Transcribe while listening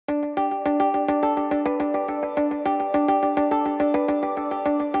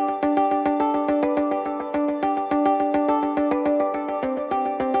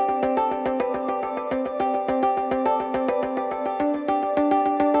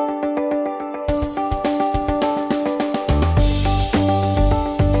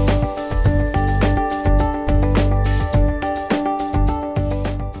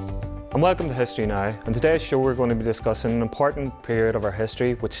And welcome to History Now. On today's show we're going to be discussing an important period of our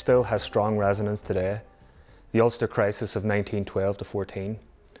history which still has strong resonance today, the Ulster Crisis of 1912 to 14.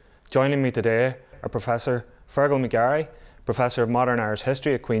 Joining me today are Professor Fergal McGarry, Professor of Modern Irish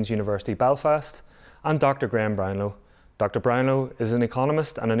History at Queen's University Belfast, and Dr. Graham Brownlow. Dr. Brownlow is an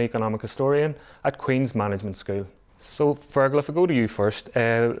economist and an economic historian at Queen's Management School. So Fergal, if I go to you first,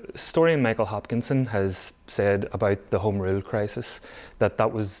 historian Michael Hopkinson has said about the Home Rule crisis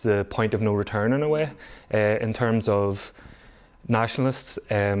that was the point of no return in a way, in terms of nationalists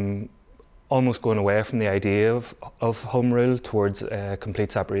almost going away from the idea of Home Rule towards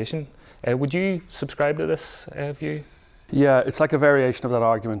complete separation. Would you subscribe to this view? Yeah, it's like a variation of that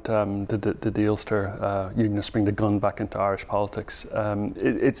argument, did the Ulster Unionists bring the gun back into Irish politics?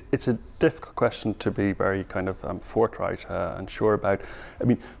 It's a difficult question to be very kind of forthright and sure about. I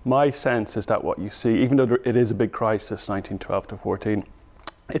mean, my sense is that what you see, even though it is a big crisis, 1912 to 14,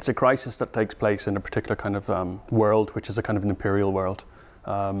 it's a crisis that takes place in a particular kind of world, which is a kind of an imperial world.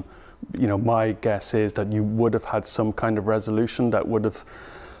 You know, my guess is that you would have had some kind of resolution that would have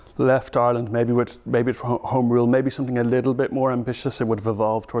left Ireland maybe with Home Rule, maybe something a little bit more ambitious. It would have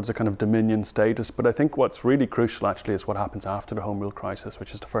evolved towards a kind of dominion status. But I think what's really crucial actually is what happens after the Home Rule crisis,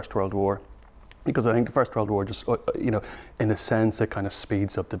 which is the First World War. Because I think the First World War just, you know, in a sense, it kind of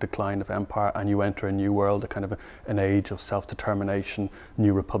speeds up the decline of empire, and you enter a new world, a kind of an age of self-determination,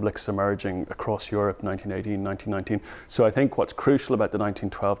 new republics emerging across Europe, 1918, 1919. So I think what's crucial about the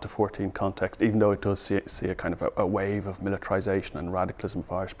 1912 to 14 context, even though it does see a kind of a wave of militarisation and radicalism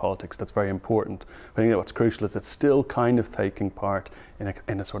of Irish politics, that's very important. I think that what's crucial is it's still kind of taking part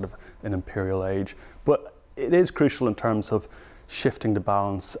in a sort of an imperial age. But it is crucial in terms of shifting the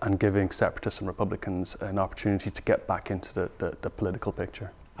balance and giving separatists and republicans an opportunity to get back into the political picture.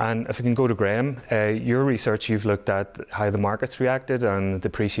 And if we can go to Graham, your research, you've looked at how the markets reacted and the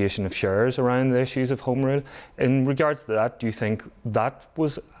depreciation of shares around the issues of Home Rule. In regards to that, do you think that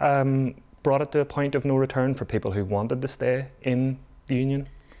was brought it to a point of no return for people who wanted to stay in the Union?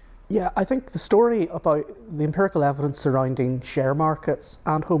 Yeah, I think the story about the empirical evidence surrounding share markets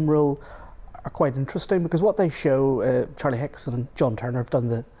and Home Rule are quite interesting, because what they show, Charlie Hickson and John Turner have done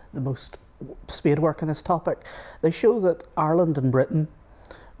the most spade work on this topic. They show that Ireland and Britain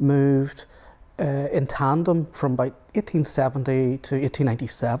moved in tandem from about 1870 to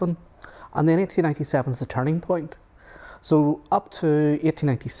 1897, and then 1897 is the turning point. So up to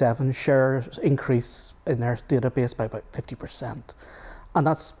 1897, shares increase in their database by about 50%. And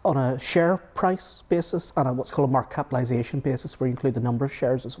that's on a share price basis and what's called a market capitalisation basis, where you include the number of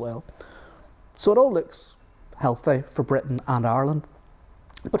shares as well. So it all looks healthy for Britain and Ireland.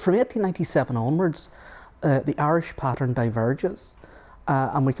 But from 1897 onwards, the Irish pattern diverges.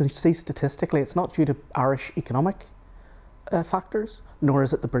 And we can see statistically it's not due to Irish economic factors, nor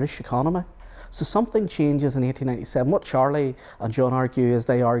is it the British economy. So something changes in 1897. What Charlie and John argue is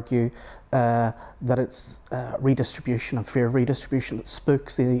they argue that it's redistribution and fear of redistribution that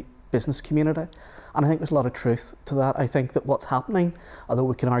spooks the business community. And I think there's a lot of truth to that. I think that what's happening, although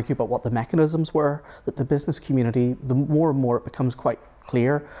we can argue about what the mechanisms were, that the business community, the more and more it becomes quite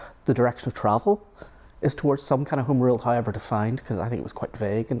clear the direction of travel is towards some kind of Home Rule, however defined, because I think it was quite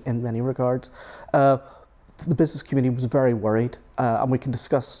vague in many regards. The business community was very worried, and we can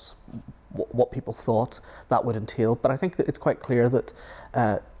discuss what people thought that would entail. But I think that it's quite clear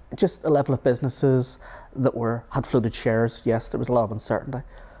that just the level of businesses that had floated shares, yes, there was a lot of uncertainty.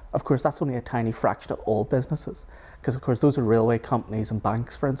 Of course, that's only a tiny fraction of all businesses, because of course those are railway companies and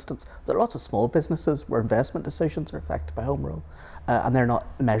banks, for instance. There are lots of small businesses where investment decisions are affected by Home Rule, and they're not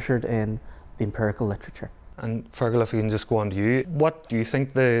measured in the empirical literature. And Fergal, if we can just go on to you, what do you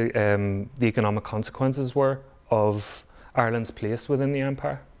think the economic consequences were of Ireland's place within the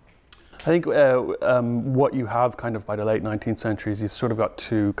empire? I think what you have kind of by the late 19th century is you've sort of got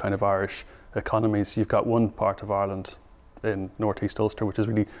two kind of Irish economies. You've got one part of Ireland in northeast Ulster, which has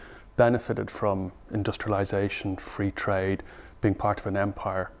really benefited from industrialisation, free trade, being part of an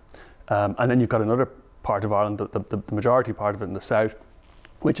empire. And then you've got another part of Ireland, the majority part of it in the south,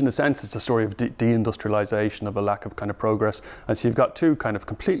 which in a sense is the story of deindustrialisation, of a lack of kind of progress. And so you've got two kind of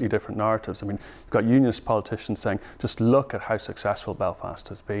completely different narratives. I mean, you've got unionist politicians saying, just look at how successful Belfast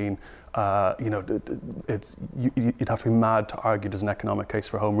has been. You know, you'd have to be mad to argue there's an economic case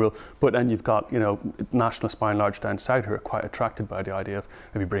for Home Rule. But then you've got, you know, nationalists by and large down south who are quite attracted by the idea of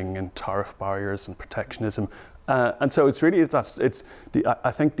maybe bringing in tariff barriers and protectionism. And so it's really,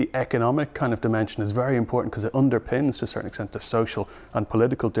 I think the economic kind of dimension is very important because it underpins to a certain extent the social and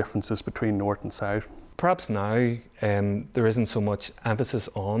political differences between North and South. Perhaps now there isn't so much emphasis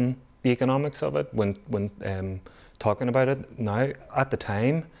on the economics of it when talking about it now. At the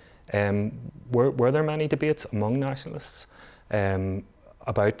time, Were there many debates among nationalists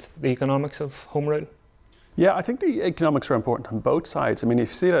about the economics of Home Rule? Yeah, I think the economics are important on both sides. I mean, if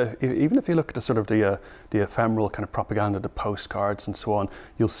you see that, even if you look at the sort of the ephemeral kind of propaganda, the postcards and so on,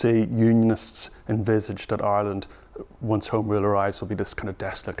 you'll see unionists envisage that Ireland, once Home Rule arrives, will be this kind of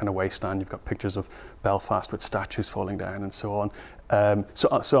desolate kind of wasteland. You've got pictures of Belfast with statues falling down and so on. And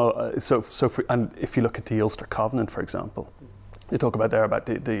if you look at the Ulster Covenant, for example, they talk about there about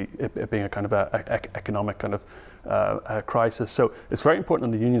it being a kind of economic kind of crisis. So it's very important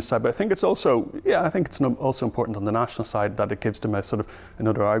on the union side, but I think it's also, also important on the national side that it gives them a sort of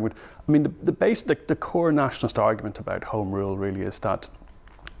another argument. I mean, the core nationalist argument about Home Rule really is that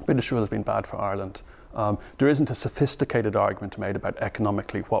British rule has been bad for Ireland. There isn't a sophisticated argument made about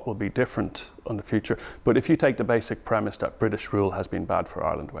economically what will be different on the future. But if you take the basic premise that British rule has been bad for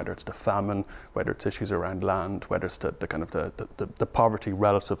Ireland, whether it's the famine, whether it's issues around land, whether it's the kind of the poverty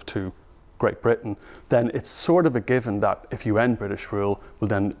relative to Great Britain, then it's sort of a given that if you end British rule, well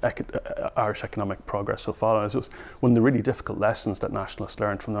then Irish economic progress will follow. It was one of the really difficult lessons that nationalists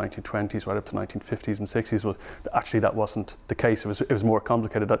learned from the 1920s right up to 1950s and 60s was that actually that wasn't the case. It was more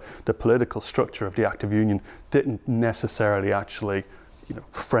complicated, that the political structure of the Act of Union didn't necessarily actually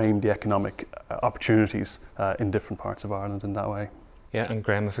frame the economic opportunities in different parts of Ireland in that way. Yeah, and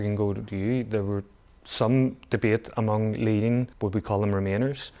Graham, if we can go to you, there were some debate among leading, what we call them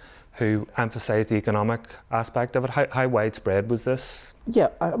Remainers, who emphasised the economic aspect of it. How widespread was this? Yeah,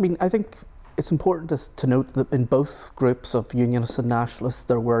 I mean, I think it's important to note that in both groups of Unionists and Nationalists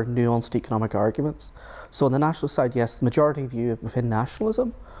there were nuanced economic arguments. So on the nationalist side, yes, the majority view within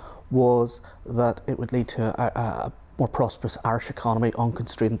nationalism was that it would lead to a more prosperous Irish economy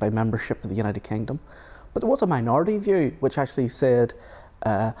unconstrained by membership of the United Kingdom. But there was a minority view which actually said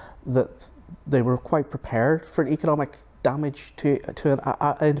that they were quite prepared for an economic damage to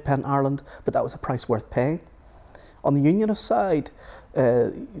an independent Ireland, but that was a price worth paying. On the Unionist side,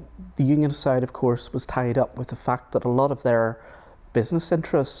 of course, was tied up with the fact that a lot of their business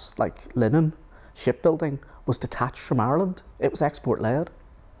interests, like linen, shipbuilding, was detached from Ireland. It was export-led.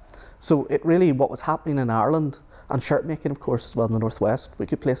 So it really, what was happening in Ireland, and shirt making, of course, as well in the Northwest, we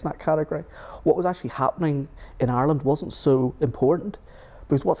could place in that category. What was actually happening in Ireland wasn't so important,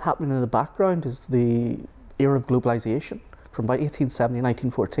 because what's happening in the background is the era of globalisation. From about 1870,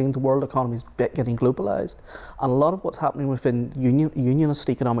 1914, the world economy is getting globalised. And a lot of what's happening within unionist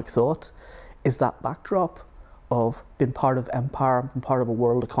economic thought is that backdrop of being part of empire and being part of a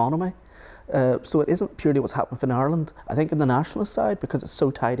world economy. So it isn't purely what's happening in Ireland. I think in the nationalist side, because it's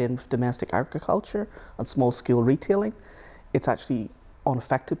so tied in with domestic agriculture and small-scale retailing, it's actually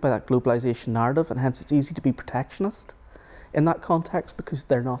unaffected by that globalisation narrative, and hence it's easy to be protectionist in that context because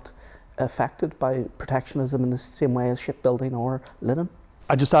they're not affected by protectionism in the same way as shipbuilding or linen.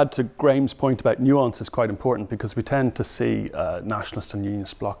 I just add to Graham's point about nuance is quite important, because we tend to see nationalist and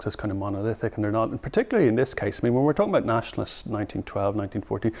unionist blocs as kind of monolithic, and they're not. And particularly in this case, I mean, when we're talking about nationalists 1912,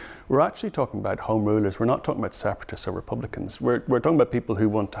 1914, we're actually talking about home rulers. We're not talking about separatists or republicans. We're talking about people who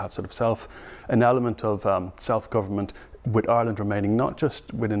want to have sort of an element of self-government, with Ireland remaining not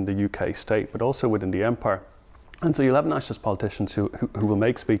just within the UK state, but also within the empire. And so you'll have nationalist politicians who will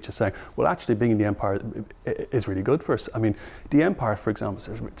make speeches saying, well, actually being in the empire is really good for us. I mean, the empire, for example,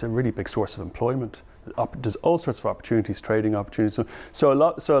 it's a really big source of employment. There's all sorts of opportunities, trading opportunities. So a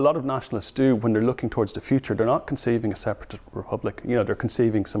lot of nationalists do, when they're looking towards the future, they're not conceiving a separate republic. They're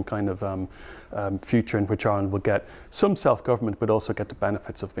conceiving some kind of future in which Ireland will get some self-government, but also get the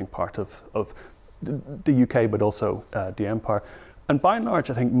benefits of being part of the UK, but also the empire. And by and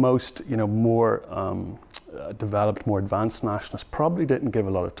large, I think most, more developed, more advanced nationalists probably didn't give a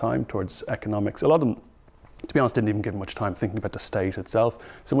lot of time towards economics. A lot of them, to be honest, didn't even give much time thinking about the state itself.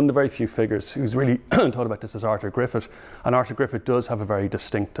 So one of the very few figures who's really thought about this is Arthur Griffith. And Arthur Griffith does have a very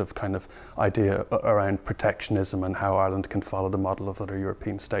distinctive kind of idea around protectionism and how Ireland can follow the model of other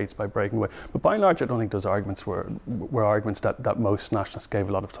European states by breaking away. But by and large, I don't think those arguments were arguments that most nationalists gave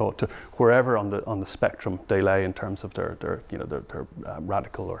a lot of thought to, wherever on the spectrum they lay in terms of their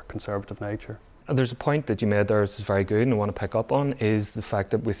radical or conservative nature. There's a point that you made there is very good and I want to pick up on, is the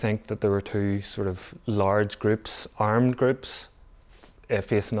fact that we think that there were two sort of large groups, armed groups,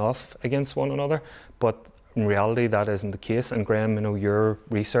 facing off against one another, but in reality that isn't the case. And Graham, your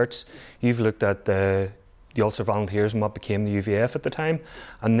research, you've looked at the Ulster Volunteers and what became the UVF at the time,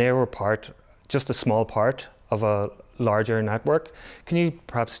 and they were just a small part of a larger network. Can you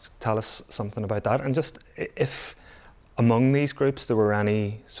perhaps tell us something about that, and just if among these groups there were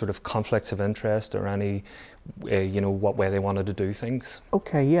any sort of conflicts of interest or any, what way they wanted to do things?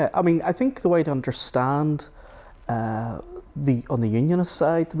 Okay, yeah. I mean, I think the way to understand on the unionist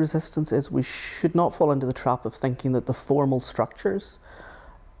side, the resistance is we should not fall into the trap of thinking that the formal structures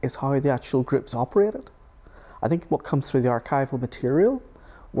is how the actual groups operated. I think what comes through the archival material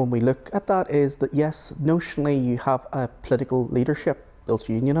when we look at that is that yes, notionally you have a political leadership, those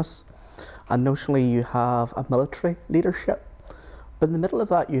unionists, and notionally you have a military leadership. But in the middle of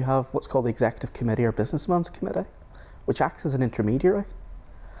that you have what's called the Executive Committee or Businessman's Committee, which acts as an intermediary.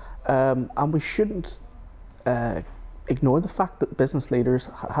 And we shouldn't ignore the fact that business leaders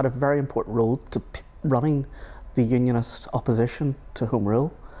had a very important role to running the unionist opposition to Home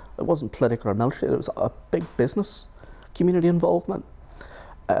Rule. It wasn't political or military, it was a big business community involvement.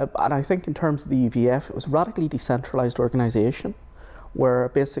 And I think in terms of the UVF, it was a radically decentralised organisation where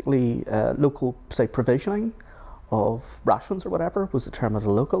basically local, say, provisioning of rations or whatever was determined at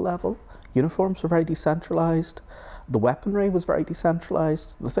a local level. Uniforms were very decentralised. The weaponry was very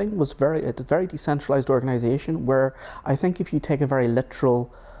decentralised. The thing was a very decentralised organisation where I think if you take a very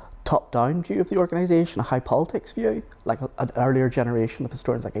literal top-down view of the organisation, a high politics view, like an earlier generation of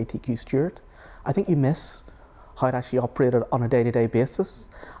historians like A.T.Q. Stewart, I think you miss how it actually operated on a day-to-day basis,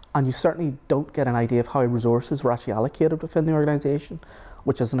 and you certainly don't get an idea of how resources were actually allocated within the organisation,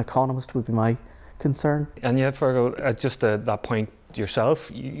 which as an economist would be my concern. And yet, Fergal, just that point yourself,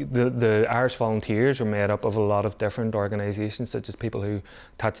 the Irish Volunteers were made up of a lot of different organisations, such as people who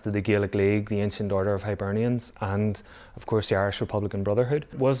attached to the Gaelic League, the Ancient Order of Hibernians, and of course the Irish Republican Brotherhood.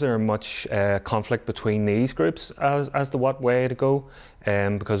 Was there much conflict between these groups as to what way to go?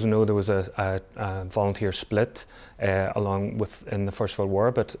 Because we know there was a volunteer split along with in the First World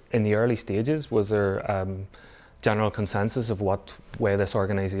War, but in the early stages, was there general consensus of what way this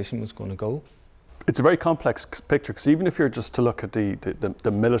organisation was going to go? It's a very complex picture, because even if you're just to look at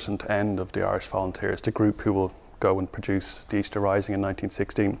the militant end of the Irish Volunteers, the group who will go and produce the Easter Rising in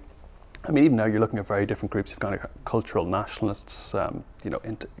 1916, I mean, even now you're looking at very different groups. You've got cultural nationalists,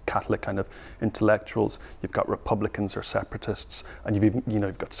 Catholic kind of intellectuals. You've got Republicans or separatists, and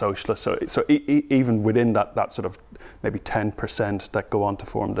you've got socialists. So even within that sort of maybe 10% that go on to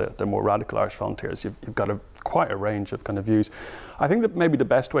form the more radical Irish Volunteers, you've got quite a range of kind of views. I think that maybe the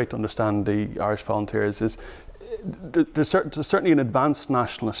best way to understand the Irish Volunteers is there's certainly an advanced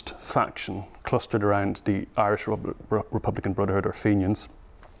nationalist faction clustered around the Irish Republican Brotherhood or Fenians.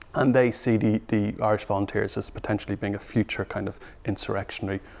 And they see the Irish Volunteers as potentially being a future kind of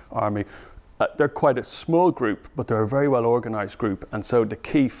insurrectionary army. They're quite a small group, but they're a very well organised group. And so the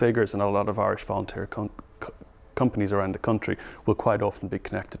key figures in a lot of Irish volunteer companies around the country will quite often be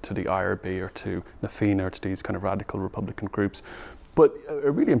connected to the IRB or to Na Fianna or to these kind of radical Republican groups. But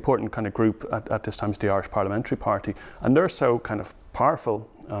a really important kind of group at this time is the Irish Parliamentary Party. And they're so kind of powerful,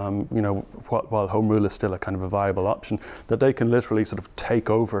 while Home Rule is still a kind of a viable option, that they can literally sort of take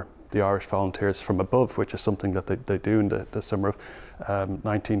over the Irish Volunteers from above, which is something that they do in the summer of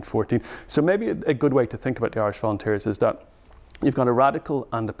 1914. So maybe a good way to think about the Irish Volunteers is that you've got a radical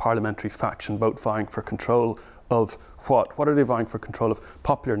and a parliamentary faction both vying for control of what? What are they vying for control of?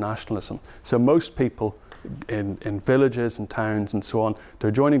 Popular nationalism. So most people in villages and towns and so on,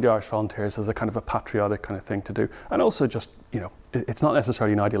 they're joining the Irish Volunteers as a kind of a patriotic kind of thing to do. And also just, it's not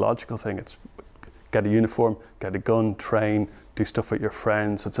necessarily an ideological thing. It's get a uniform, get a gun, train, do stuff with your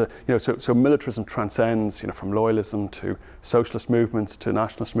friends. It's so militarism transcends, from loyalism to socialist movements to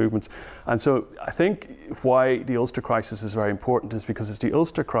nationalist movements. And so I think why the Ulster crisis is very important is because it's the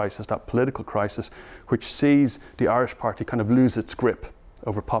Ulster crisis, that political crisis, which sees the Irish Party kind of lose its grip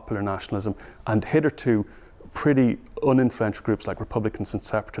over popular nationalism, and hitherto pretty uninfluential groups like Republicans and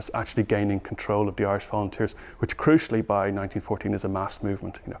separatists actually gaining control of the Irish Volunteers, which crucially by 1914 is a mass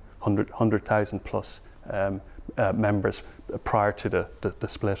movement, 100,000 plus members prior to the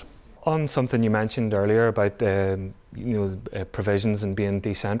split. On something you mentioned earlier about provisions and being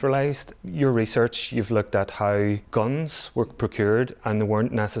decentralised, your research, you've looked at how guns were procured and they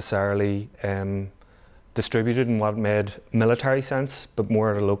weren't necessarily distributed in what made military sense, but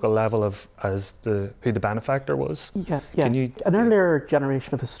more at a local level of who the benefactor was. Yeah. An earlier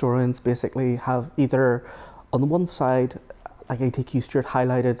generation of historians basically have either, on the one side, like A.T.Q. Stewart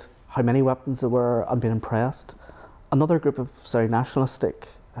highlighted how many weapons there were and been impressed. Another group of nationalistic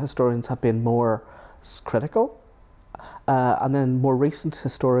historians have been more critical, and then more recent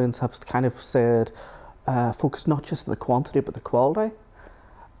historians have kind of said focus not just on the quantity but the quality.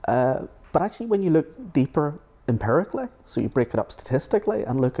 But actually, when you look deeper empirically, so you break it up statistically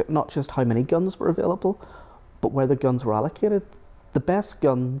and look at not just how many guns were available, but where the guns were allocated, the best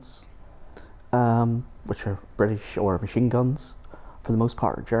guns, which are British or machine guns, for the most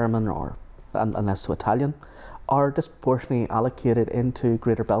part are German and less so Italian, are disproportionately allocated into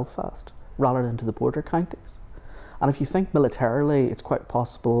Greater Belfast rather than to the border counties. And if you think militarily, it's quite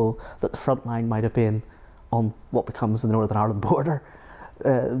possible that the front line might have been on what becomes the Northern Ireland border.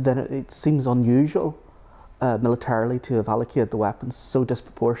 Then it seems unusual militarily to have allocated the weapons so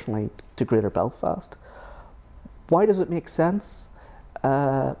disproportionately to Greater Belfast. Why does it make sense?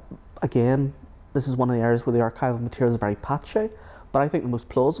 Again, this is one of the areas where the archival material is very patchy, but I think the most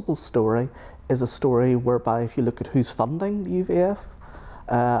plausible story is a story whereby if you look at who's funding the UVF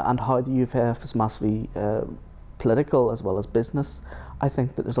and how the UVF is massively political as well as business, I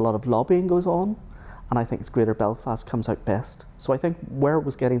think that there's a lot of lobbying goes on, and I think it's Greater Belfast comes out best. So I think where it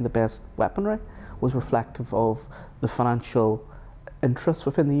was getting the best weaponry was reflective of the financial interests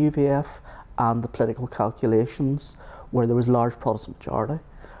within the UVF and the political calculations where there was large Protestant majority.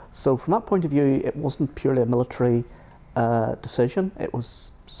 So from that point of view, it wasn't purely a military decision, it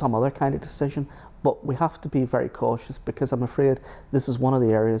was some other kind of decision, but we have to be very cautious because I'm afraid this is one of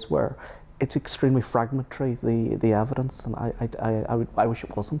the areas where it's extremely fragmentary, the evidence, and I wish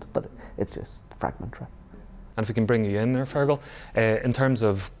it wasn't, but it's just fragmentary. And if we can bring you in there, Fergal, in terms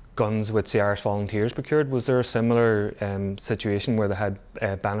of guns which the Irish Volunteers procured, was there a similar situation where they had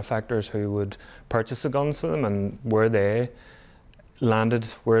benefactors who would purchase the guns for them, and were they landed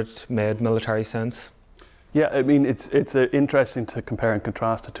where it made military sense? Yeah, I mean, it's interesting to compare and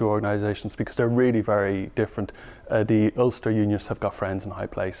contrast the two organisations because they're really very different. The Ulster Unionists have got friends in high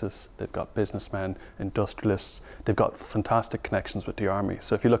places, they've got businessmen, industrialists, they've got fantastic connections with the army.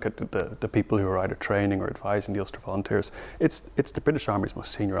 So if you look at the people who are either training or advising the Ulster Volunteers, it's the British Army's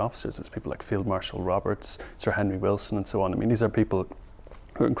most senior officers. It's people like Field Marshal Roberts, Sir Henry Wilson and so on. I mean, these are people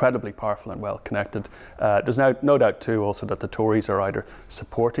who are incredibly powerful and well connected. There's now no doubt too also that the Tories are either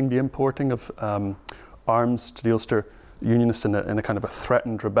supporting the importing of arms to the Ulster Unionists in a kind of a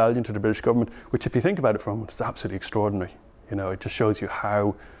threatened rebellion to the British government, which if you think about it for a moment is absolutely extraordinary. You know, it just shows you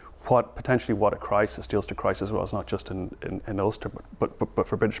what a crisis the Ulster crisis was, not just in Ulster, but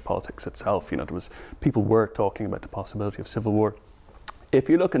for British politics itself. You know, people were talking about the possibility of civil war. If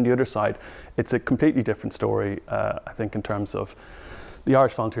you look on the other side, it's a completely different story, I think, in terms of the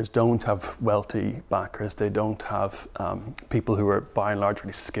Irish Volunteers don't have wealthy backers. They don't have people who are by and large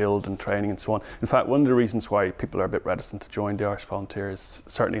really skilled in training and so on. In fact, one of the reasons why people are a bit reticent to join the Irish Volunteers,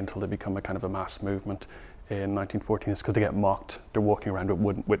 certainly until they become a kind of a mass movement in 1914, is because they get mocked. They're walking around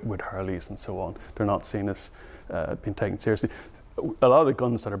with Hurleys and so on. They're not seen as being taken seriously. A lot of the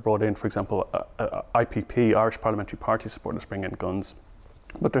guns that are brought in, for example, IPP, Irish Parliamentary Party supporters bring in guns,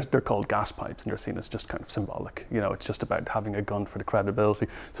 but they're called gas pipes and they're seen as just kind of symbolic. You know, it's just about having a gun for the credibility.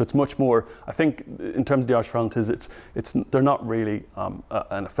 So it's much more, I think, in terms of the Irish Volunteers, they're not really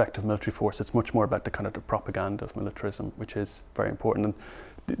an effective military force. It's much more about the kind of the propaganda of militarism, which is very important.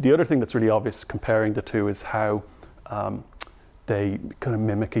 And the other thing that's really obvious comparing the two is how they kind of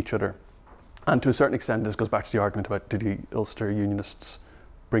mimic each other. And to a certain extent, this goes back to the argument about did the Ulster Unionists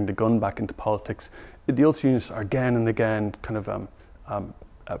bring the gun back into politics. The Ulster Unionists are again and again kind of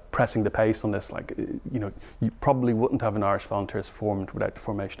pressing the pace on this. Like, you know, you probably wouldn't have an Irish Volunteers formed without the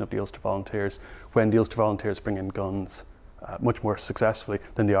formation of the Ulster Volunteers, when the Ulster Volunteers bring in guns much more successfully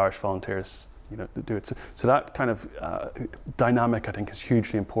than the Irish Volunteers, you know, do it. So that kind of dynamic, I think, is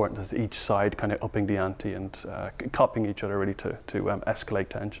hugely important, as each side kind of upping the ante and copying each other really to escalate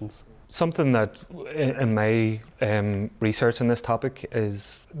tensions. Something that in my research on this topic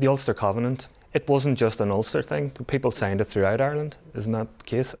is the Ulster Covenant. It wasn't just an Ulster thing. People signed it throughout Ireland. Isn't that the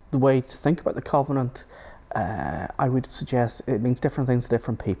case? The way to think about the Covenant, I would suggest it means different things to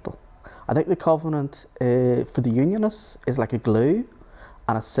different people. I think the Covenant for the Unionists is like a glue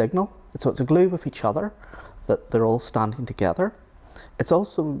and a signal. So it's a glue with each other, that they're all standing together. It's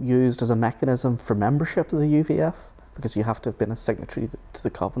also used as a mechanism for membership of the UVF, because you have to have been a signatory to the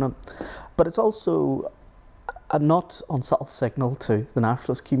Covenant. But it's also a not unsubtle signal to the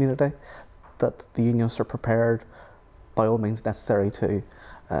nationalist community that the Unionists are prepared, by all means necessary, to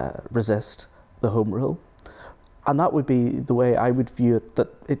resist the Home Rule. And that would be the way I would view it, that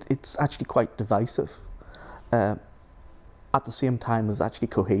it's actually quite divisive, at the same time as actually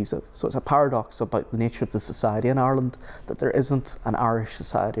cohesive. So it's a paradox about the nature of the society in Ireland, that there isn't an Irish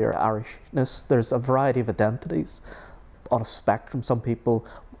society or Irishness. There's a variety of identities on a spectrum. Some people,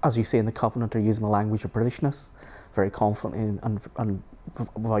 as you say in the Covenant, are using the language of Britishness very confidently and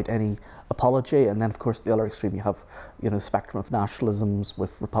without any apology, and then of course the other extreme you have, you know, the spectrum of nationalisms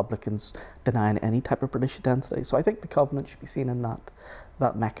with Republicans denying any type of British identity. So I think the Covenant should be seen in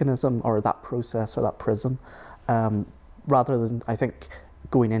that mechanism or that process or that prism, rather than, I think,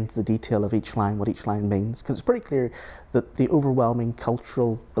 going into the detail of each line, what each line means, because it's pretty clear that the overwhelming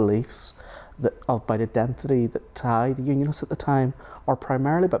cultural beliefs about identity that tie the Unionists at the time are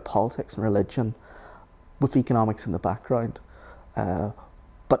primarily about politics and religion, with economics in the background.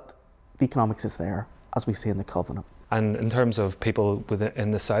 But the economics is there, as we see in the Covenant. And in terms of people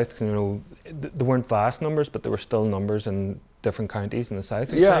in the south, there weren't vast numbers, but there were still numbers in different counties in the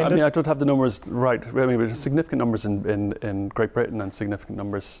south. Yeah, I mean, I don't have the numbers right. I mean, there's significant numbers in Great Britain and significant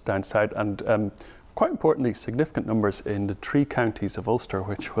numbers down south, and quite importantly, significant numbers in the 3 counties of Ulster,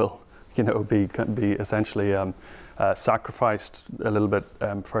 which will, be essentially sacrificed a little bit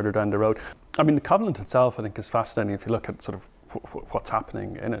further down the road. I mean, the Covenant itself, I think, is fascinating. If you look at sort of what's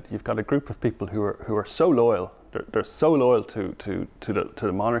happening in it, you've got a group of people who are so loyal. They're so loyal to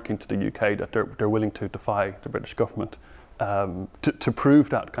the monarchy and to the UK that they're willing to defy the British government to prove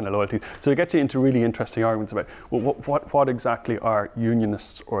that kind of loyalty. So it gets you into really interesting arguments about, well, what exactly are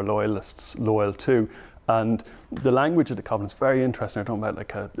Unionists or Loyalists loyal to? And the language of the Covenant is very interesting. They're talking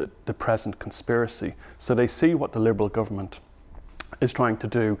about the present conspiracy. So they see what the Liberal government is trying to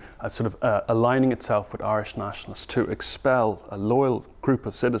do as sort of aligning itself with Irish nationalists to expel a loyal group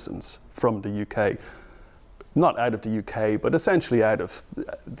of citizens from the UK. Not out of the UK, but essentially out of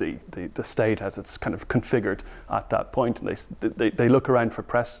the state as it's kind of configured at that point. And they look around for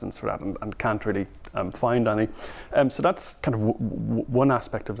precedents for that and can't really find any. So that's kind of one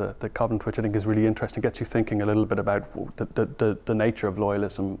aspect of the Covenant, which I think is really interesting, gets you thinking a little bit about the nature of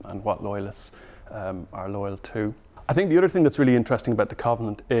loyalism and what loyalists are loyal to. I think the other thing that's really interesting about the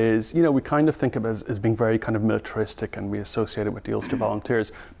Covenant is, we kind of think of it as being very kind of militaristic, and we associate it with the Ulster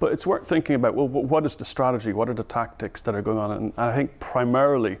Volunteers. But it's worth thinking about, well, what is the strategy? What are the tactics that are going on? And I think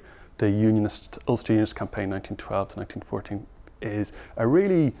primarily the Ulster Unionist campaign 1912 to 1914 is a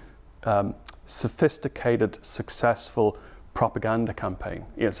really sophisticated, successful propaganda campaign.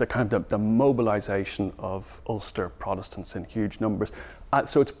 It's a kind of the mobilization of Ulster Protestants in huge numbers.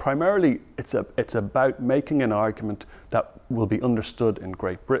 So it's primarily, it's about making an argument that will be understood in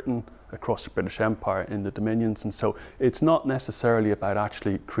Great Britain, across the British Empire, in the Dominions. And so it's not necessarily about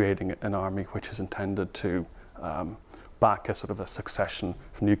actually creating an army which is intended to back a sort of a succession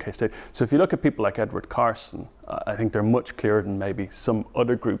from the UK state. So if you look at people like Edward Carson, I think they're much clearer than maybe some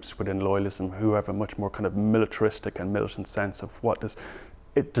other groups within loyalism who have a much more kind of militaristic and militant sense of what is.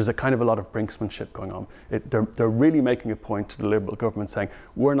 There's a kind of a lot of brinksmanship going on. They're really making a point to the Liberal government saying,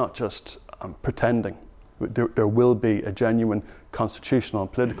 we're not just pretending. There will be a genuine constitutional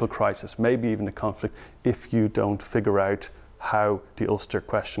and political crisis, maybe even a conflict, if you don't figure out how the Ulster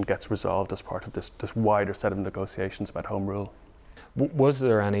question gets resolved as part of this wider set of negotiations about Home Rule. Was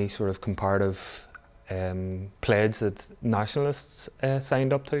there any sort of comparative pledge that nationalists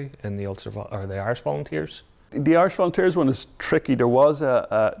signed up to in the Ulster or the Irish Volunteers? The Irish Volunteers one is tricky. There was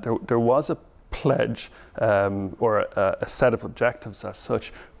a pledge or a set of objectives as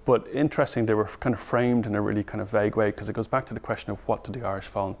such, but interesting, they were kind of framed in a really kind of vague way, because it goes back to the question of what do the Irish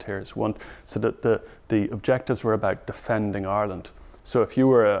Volunteers want. So that the objectives were about defending Ireland. So if you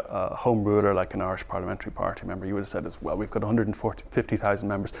were a home ruler like an Irish Parliamentary Party member, you would have said as well, we've got 150,000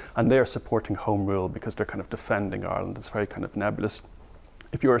 members and they are supporting Home Rule because they're kind of defending Ireland. It's very kind of nebulous.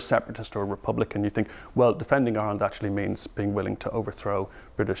 If you're a separatist or a Republican, you think, well, defending Ireland actually means being willing to overthrow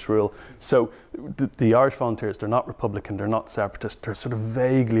British rule. So the Irish Volunteers, they're not Republican, they're not separatist, they're sort of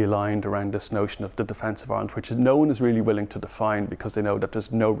vaguely aligned around this notion of the defence of Ireland, which no one is really willing to define because they know that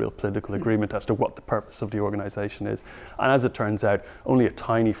there's no real political agreement as to what the purpose of the organisation is. And as it turns out, only a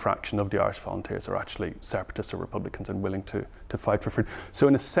tiny fraction of the Irish Volunteers are actually separatists or Republicans and willing to fight for freedom. So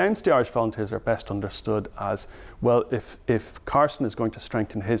in a sense, the Irish Volunteers are best understood as, well, if Carson is going to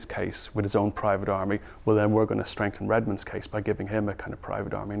strengthen his case with his own private army, well then we're going to strengthen Redmond's case by giving him a kind of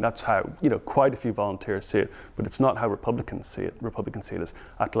private army. And that's how, quite a few volunteers see it, but it's not how Republicans see it. Republicans see it as,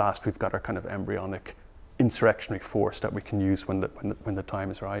 at last we've got our kind of embryonic insurrectionary force that we can use when the time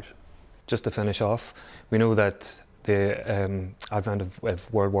is right. Just to finish off, we know that the advent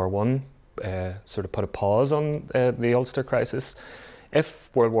of World War I sort of put a pause on the Ulster crisis.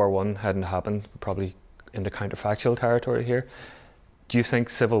 If World War I hadn't happened, probably into counterfactual territory here, do you think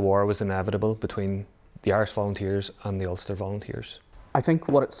civil war was inevitable between the Irish Volunteers and the Ulster Volunteers? I think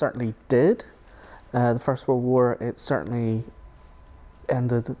what it certainly did, the First World War, it certainly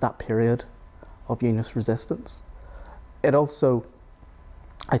ended that period of Unionist resistance. It also,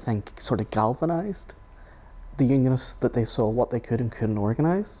 I think, sort of galvanised the Unionists, that they saw what they could and couldn't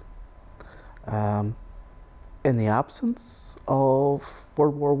organise. In the absence of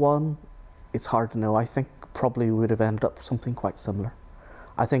World War I, it's hard to know. I think probably would have ended up something quite similar.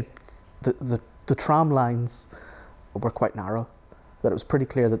 I think the tram lines were quite narrow, that it was pretty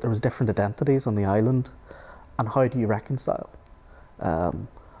clear that there was different identities on the island, and how do you reconcile?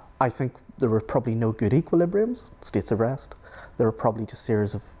 I think there were probably no good equilibriums, states of rest. There were probably just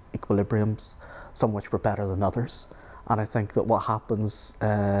series of equilibriums some which were better than others. And I think that what happens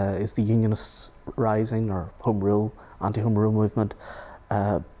is the Unionist rising or Home Rule, anti-Home Rule movement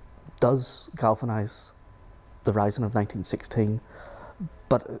does galvanise the rising of 1916,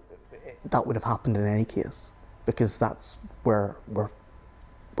 but that would have happened in any case, because that's where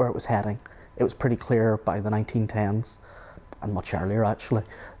it was heading. It was pretty clear by the 1910s, and much earlier actually,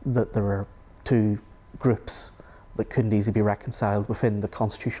 that there were two groups that couldn't easily be reconciled within the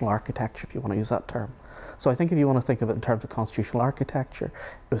constitutional architecture, if you want to use that term. So I think if you want to think of it in terms of constitutional architecture,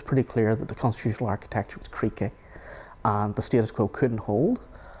 it was pretty clear that the constitutional architecture was creaky and the status quo couldn't hold.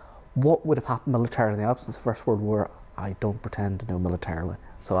 What would have happened militarily in the absence of the First World War, I don't pretend to know militarily.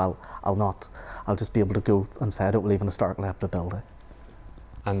 So I'll just be able to go and say I don't believe in historical inevitability.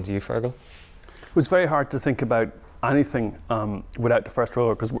 And you, Fergal? It was very hard to think about anything without the First World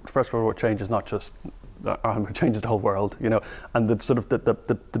War, because the First World War changes not just it changes the whole world, you know, and the sort of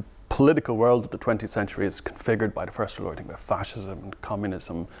the political world of the 20th century is configured by the First World War. Think about fascism and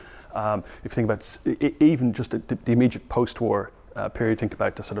communism. If you think about even just the immediate post-war period, think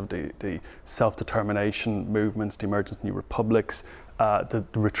about the sort of the self-determination movements, the emergence of new republics, the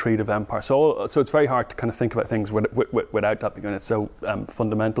retreat of empire. So it's very hard to kind of think about things without that being so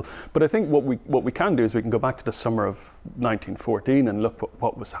fundamental. But I think what we can do is we can go back to the summer of 1914 and look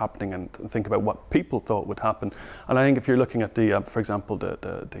what was happening and think about what people thought would happen. And I think if you're looking at the, for example,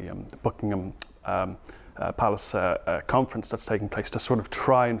 the Buckingham Palace conference that's taking place to sort of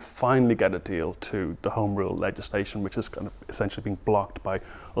try and finally get a deal to the Home Rule legislation, which is kind of essentially being blocked by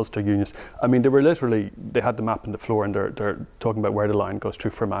Ulster Unionists. I mean, they had the map on the floor and they're talking about where the line goes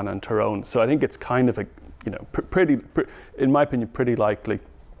through Fermanagh and Tyrone. So I think it's kind of a, you know, in my opinion, pretty likely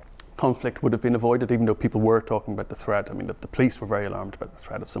conflict would have been avoided, even though people were talking about the threat. I mean, the police were very alarmed about the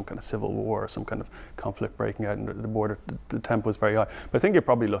threat of some kind of civil war or some kind of conflict breaking out in the border. The tempo was very high. But I think you're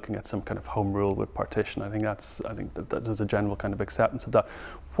probably looking at some kind of home rule with partition. I think that there's a general kind of acceptance of that.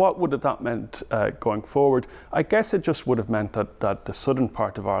 What would have that meant going forward? I guess it just would have meant that the southern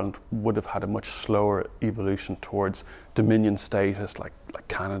part of Ireland would have had a much slower evolution towards dominion status, like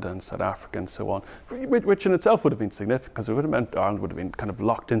Canada and South Africa and so on, which in itself would have been significant, because it would have meant Ireland would have been kind of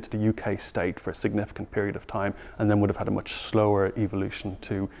locked into the UK state for a significant period of time, and then would have had a much slower evolution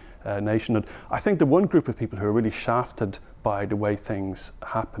to nationhood. I think the one group of people who are really shafted by the way things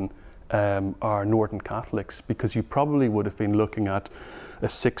happen are Northern Catholics, because you probably would have been looking at a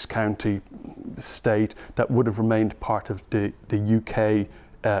 6-county state that would have remained part of the UK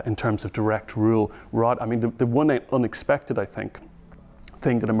in terms of direct rule. I mean, the one unexpected, I think,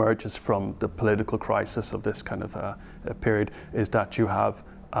 thing that emerges from the political crisis of this kind of period is that you have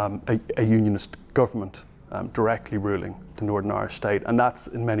a unionist government directly ruling the Northern Irish state, and that's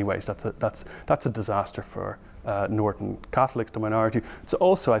in many ways that's a disaster for Northern Catholics, the minority. It's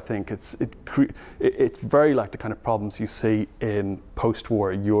also, I think, it's very like the kind of problems you see in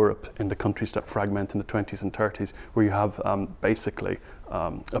post-war Europe in the countries that fragment in the 20s and 30s, where you have basically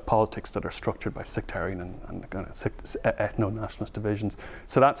a politics that are structured by sectarian and kind of ethno-nationalist divisions.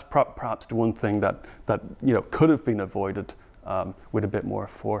 So that's perhaps the one thing that you know could have been avoided with a bit more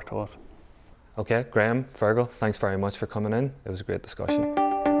forethought. Okay, Graham, Fergal, thanks very much for coming in. It was a great discussion.